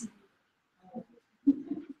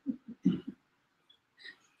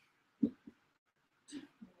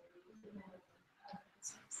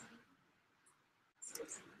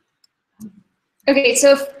 Okay,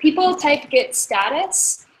 so if people type git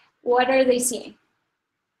status, what are they seeing?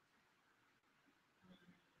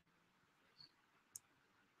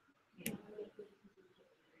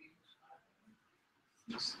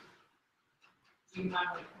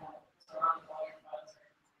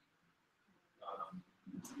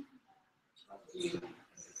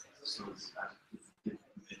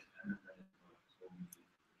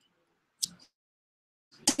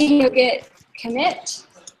 You can git commit,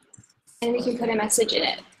 and we can put a message in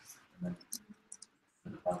it.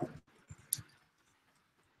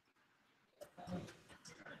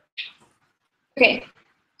 Okay,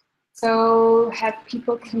 so have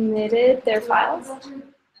people committed their files?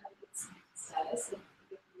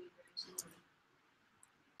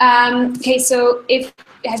 Okay, so if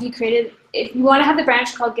you want to have the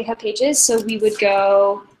branch called GitHub Pages, so we would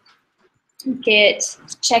go git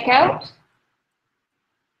checkout,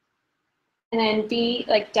 and then B,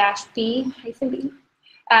 like dash B, hyphen B,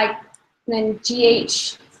 and then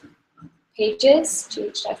GH pages,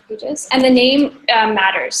 GH dash pages, and the name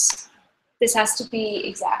matters. This has to be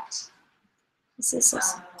exact. This is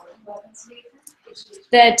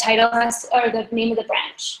the title has, or the name of the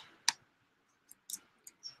branch.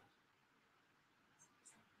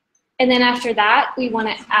 And then after that, we want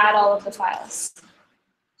to add all of the files.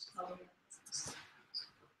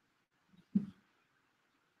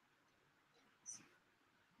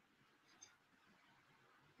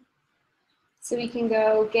 So we can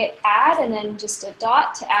go git add and then just a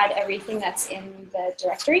dot to add everything that's in the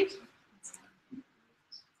directory.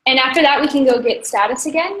 And after that, we can go git status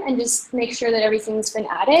again and just make sure that everything's been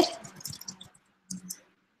added.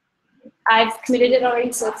 I've committed it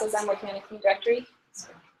already, so it says I'm working on a clean directory.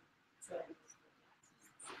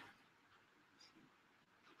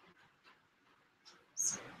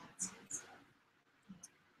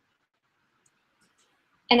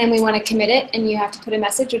 And then we want to commit it, and you have to put a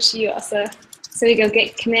message, which you also, so we go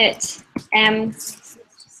git commit m,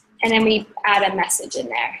 and then we add a message in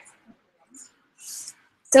there.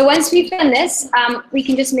 So once we've done this, we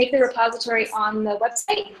can just make the repository on the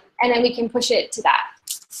website, and then we can push it to that.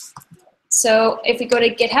 So if we go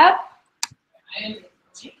to GitHub,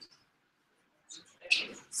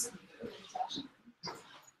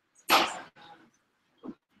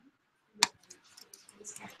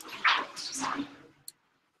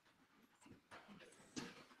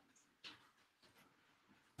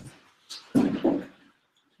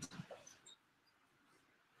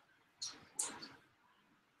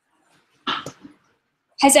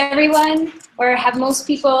 has everyone, or have most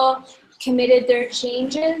people committed their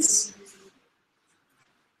changes?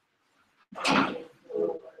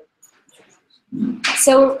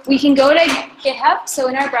 So we can go to GitHub. So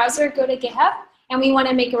in our browser, go to GitHub, and we want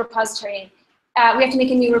to make a repository. We have to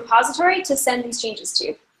make a new repository to send these changes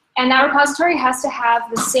to. And that repository has to have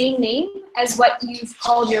the same name as what you've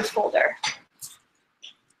called your folder.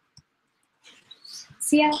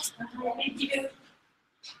 See ya. Thank you.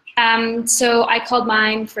 So I called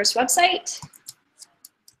mine first website.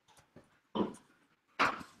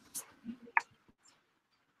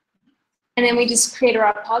 And then we just create a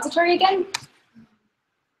repository again.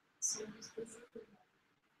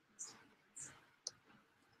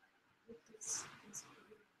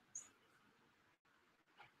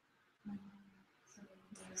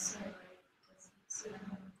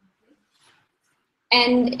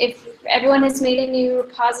 And if everyone has made a new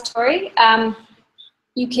repository,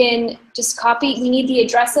 you can just copy. We need the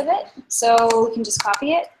address of it, so we can just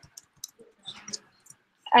copy it.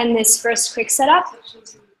 And this first quick setup.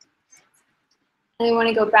 And we want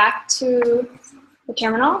to go back to the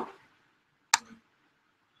terminal.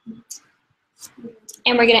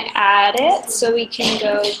 And we're going to add it, so we can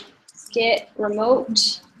go git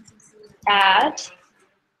remote add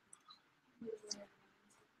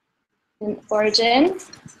and origin.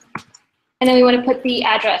 And then we want to put the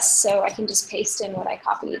address, so I can just paste in what I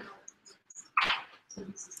copied.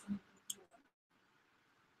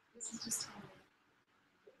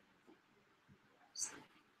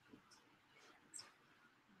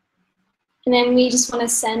 And then we just want to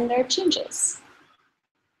send our changes.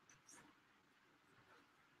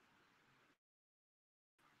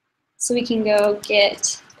 So we can go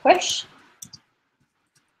git push.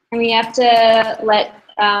 And we have to let,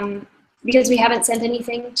 because we haven't sent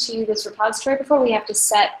anything to this repository before, we have to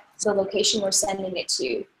set the location we're sending it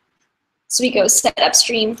to. So we go set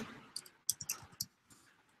upstream.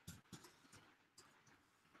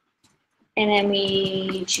 And then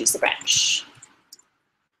we choose the branch.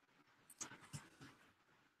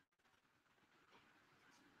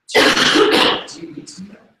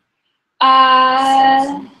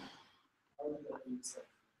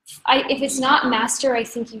 If it's not master, I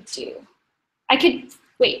think you do. I could,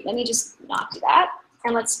 wait, let me just not do that.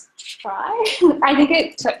 And let's try. I think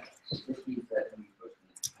it took.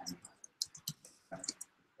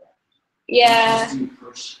 Yeah,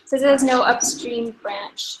 says there's no upstream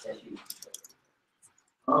branch.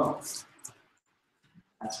 Oh,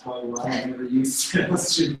 that's probably why I never used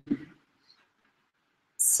upstream.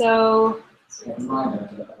 So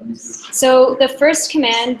the first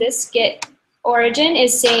command, this git origin,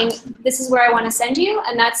 is saying this is where I want to send you,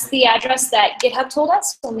 and that's the address that GitHub told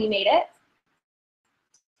us when we made it.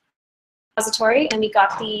 Repository, and we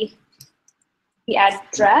got the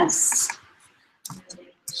address.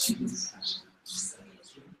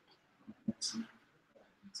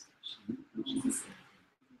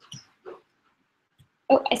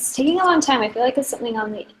 Oh, it's taking a long time. I feel like there's something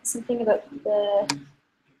on the about the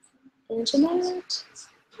internet.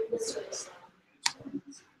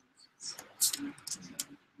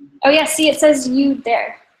 Oh yeah, see, it says you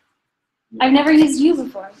there. I've never used you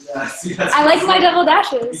before. Yeah, see, I like my double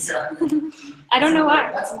dashes. Yeah. I don't know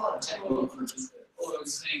why. That's a lot of technical. Well, I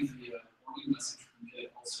was saying the warning message from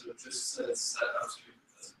Git also just says set upstream.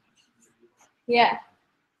 Yeah.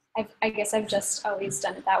 I guess I've just always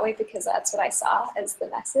done it that way because that's what I saw as the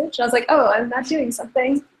message. I was like, oh, I'm not doing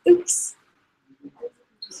something. Oops.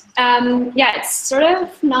 Yeah, it's sort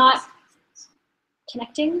of not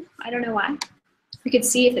connecting. I don't know why. We could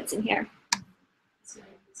see if it's in here.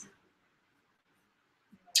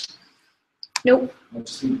 Nope.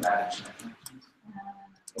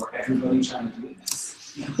 Or everybody trying to do this.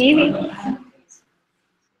 Maybe.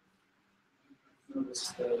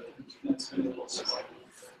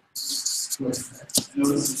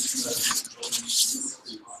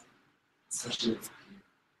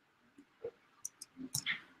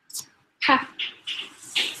 Ha.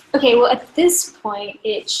 Okay, well at this point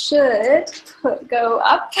it should go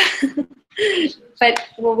up, but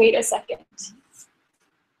we'll wait a second.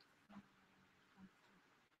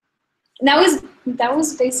 And that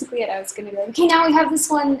was basically it. I was gonna go, okay, now we have this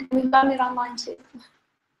one, and we've gotten it online too.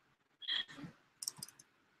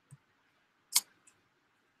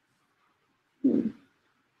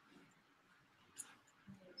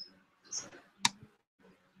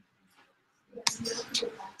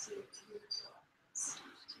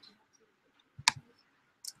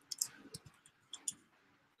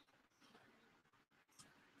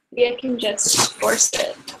 Maybe I can just force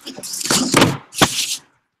it.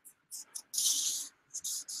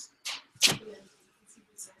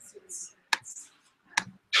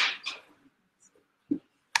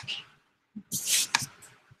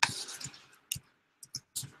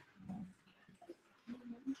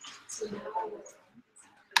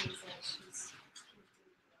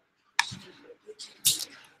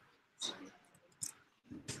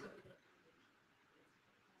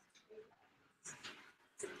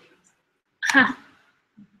 Huh.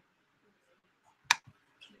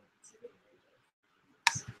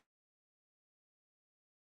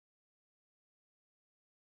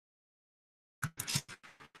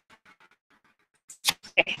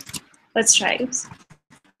 Okay, let's try it.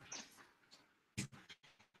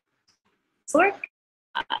 Work.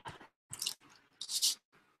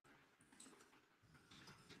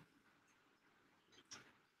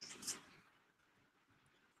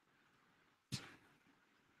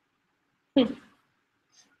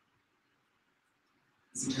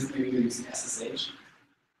 using SSH?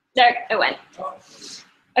 There it went. Oh.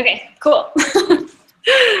 Okay, cool.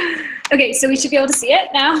 Okay, so we should be able to see it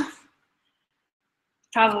now.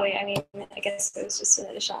 Probably, I mean, I guess it was just an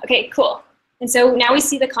additional. Okay, cool. And so now we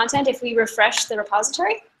see the content if we refresh the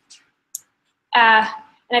repository.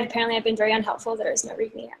 And apparently I've been very unhelpful. There is no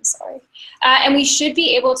README, I'm sorry. And we should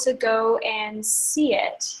be able to go and see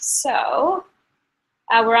it. So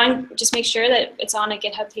we're on, just make sure that it's on a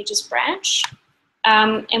GitHub Pages branch.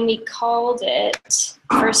 And we called it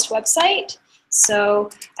first website. So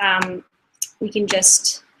we can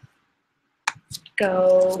just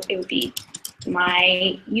go, it would be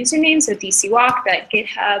my username, so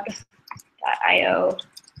dcwalk.github.io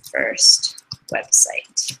first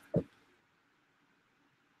website.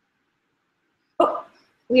 Oh,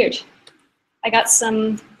 weird. I got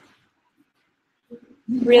some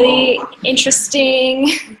really interesting,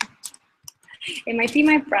 it might be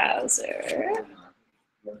my browser.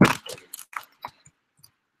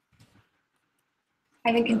 I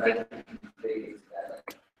haven't configured.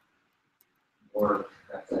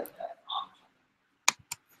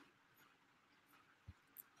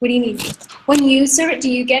 What do you mean? When you serve it, do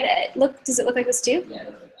you get it? Look, does it look like this too? Yeah, it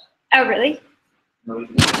looks like that. Oh, really? No, we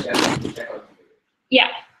can check out. Yeah.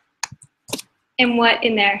 And what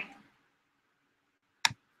in there?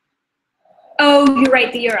 Oh, you're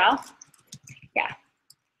right, the URL. Yeah.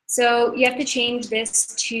 So you have to change this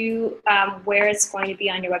to where it's going to be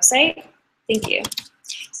on your website. Thank you.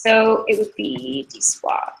 So it would be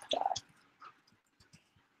dswap.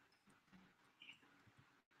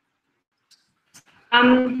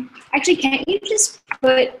 Actually, can't you just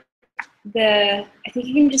put the, I think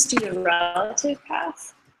you can just do the relative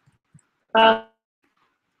path.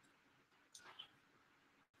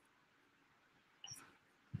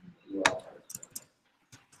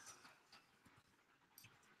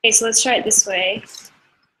 Okay, so let's try it this way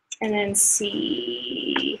and then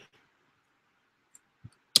see.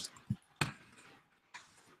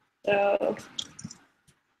 So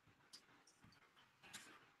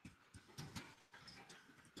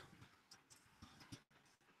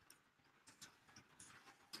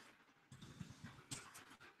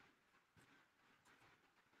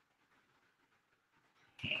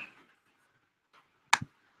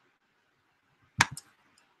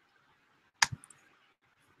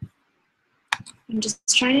I'm just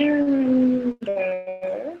trying to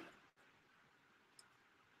remember.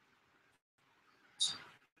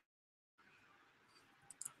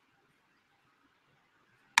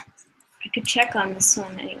 I could check on this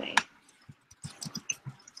one anyway.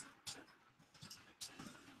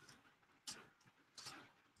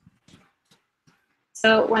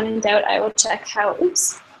 So when in doubt, I will check how,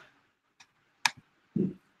 oops,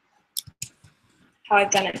 how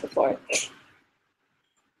I've done it before.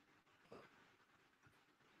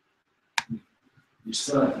 You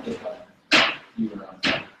still have to get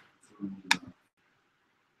URL.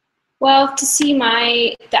 Well, to see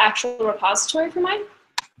the actual repository for mine,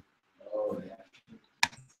 Oh, yeah.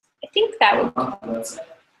 I think that would, That's it.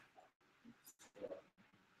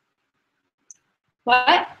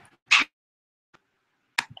 what?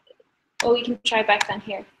 Well, we can try back down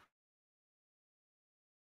here.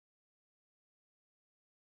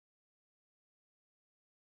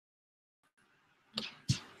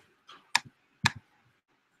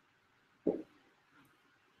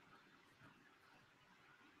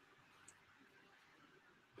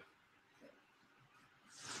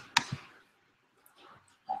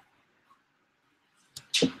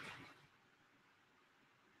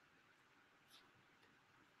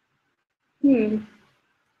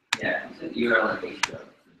 Yeah, it's an URL and HTML.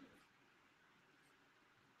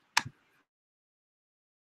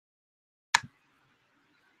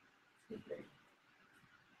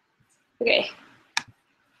 Okay.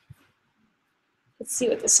 Let's see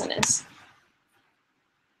what this one is.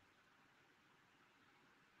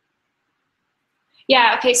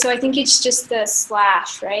 Yeah, okay, so I think it's just the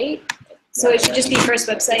slash, right? So it should just be first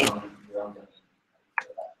website.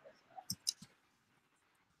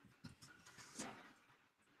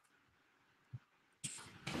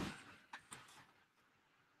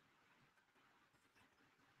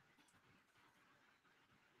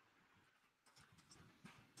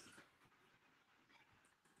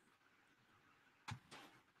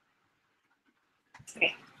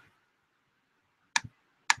 Okay.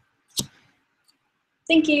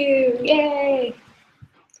 Thank you, yay.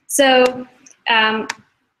 So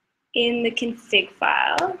in the config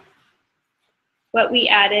file, what we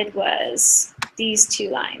added was these two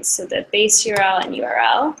lines, so the base URL and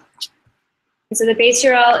URL. And so the base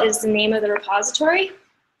URL is the name of the repository.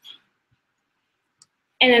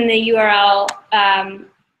 And then the URL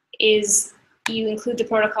is you include the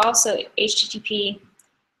protocol, so HTTP,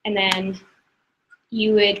 and then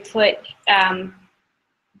you would put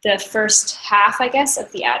the first half, I guess,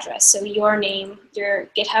 of the address. So your name, your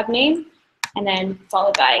GitHub name, and then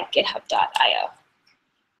followed by github.io.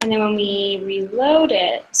 And then when we reload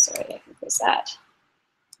it, sorry, I can close that.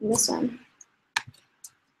 And this one,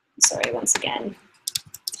 sorry, once again,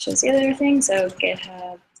 shows the other thing. So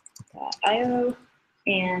github.io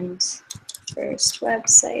and first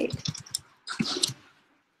website,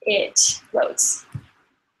 it loads.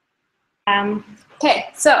 Okay,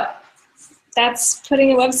 so that's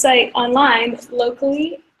putting a website online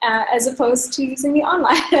locally as opposed to using the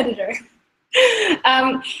online editor.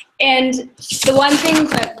 And the one thing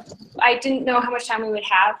that I didn't know how much time we would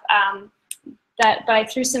have, but I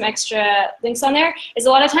threw some extra links on there, is a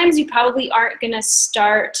lot of times you probably aren't going to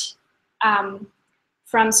start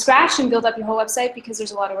from scratch and build up your whole website, because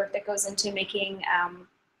there's a lot of work that goes into making,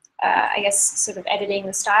 I guess, sort of editing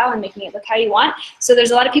the style and making it look how you want. So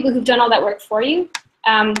there's a lot of people who've done all that work for you.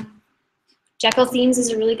 Jekyll Themes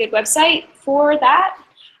is a really good website for that.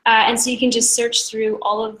 And so you can just search through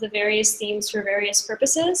all of the various themes for various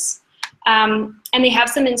purposes. And they have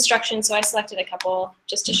some instructions, so I selected a couple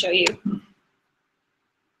just to show you.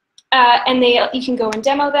 And you can go and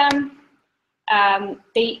demo them.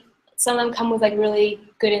 Some of them come with like really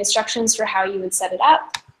good instructions for how you would set it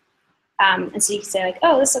up. And so you can say like,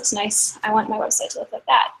 oh, this looks nice. I want my website to look like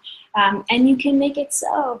that. And you can make it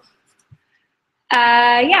so.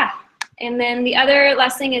 Yeah. And then the other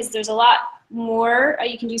last thing is there's a lot more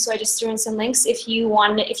you can do, so I just threw in some links. If you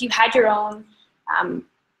had your own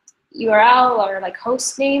URL or like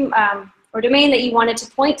host name or domain that you wanted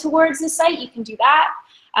to point towards the site, you can do that.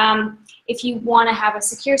 If you want to have a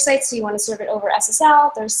secure site, so you want to serve it over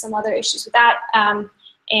SSL, there's some other issues with that.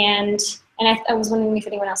 And I was wondering if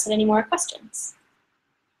anyone else had any more questions.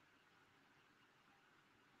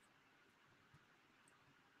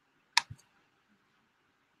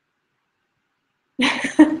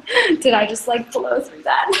 Did I just like blow through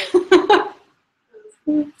that?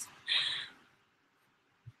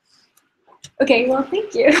 Okay, well,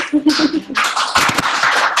 thank you.